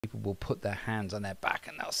people will put their hands on their back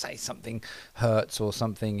and they'll say something hurts or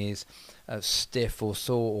something is stiff or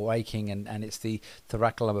sore or aching, and it's the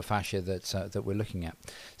thoracolumbar fascia that we're looking at.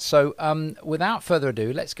 So without further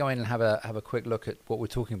ado, let's go in and have a quick look at what we're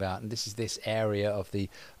talking about. And this is this area of the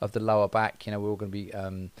lower back. You know, we're all going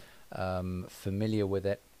to be familiar with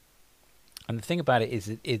it. And the thing about it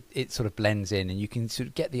is it sort of blends in, and you can sort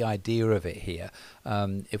of get the idea of it here.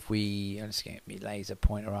 If we, let's get my laser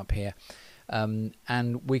pointer up here,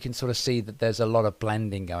 and we can sort of see that there's a lot of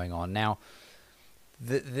blending going on. Now,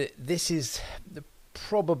 this is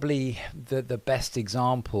probably the best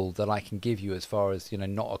example that I can give you as far as, you know,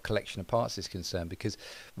 not a collection of parts is concerned, because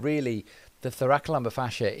really the thoracolumbar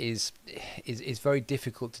fascia is very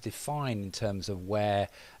difficult to define in terms of where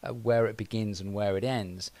it begins and where it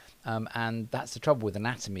ends, and that's the trouble with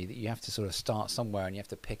anatomy, that you have to sort of start somewhere and you have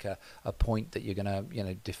to pick a point that you're going to, you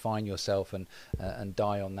know, define yourself and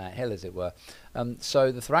die on that hill, as it were.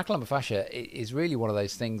 So the thoracolumbar fascia is really one of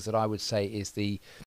those things that I would say is the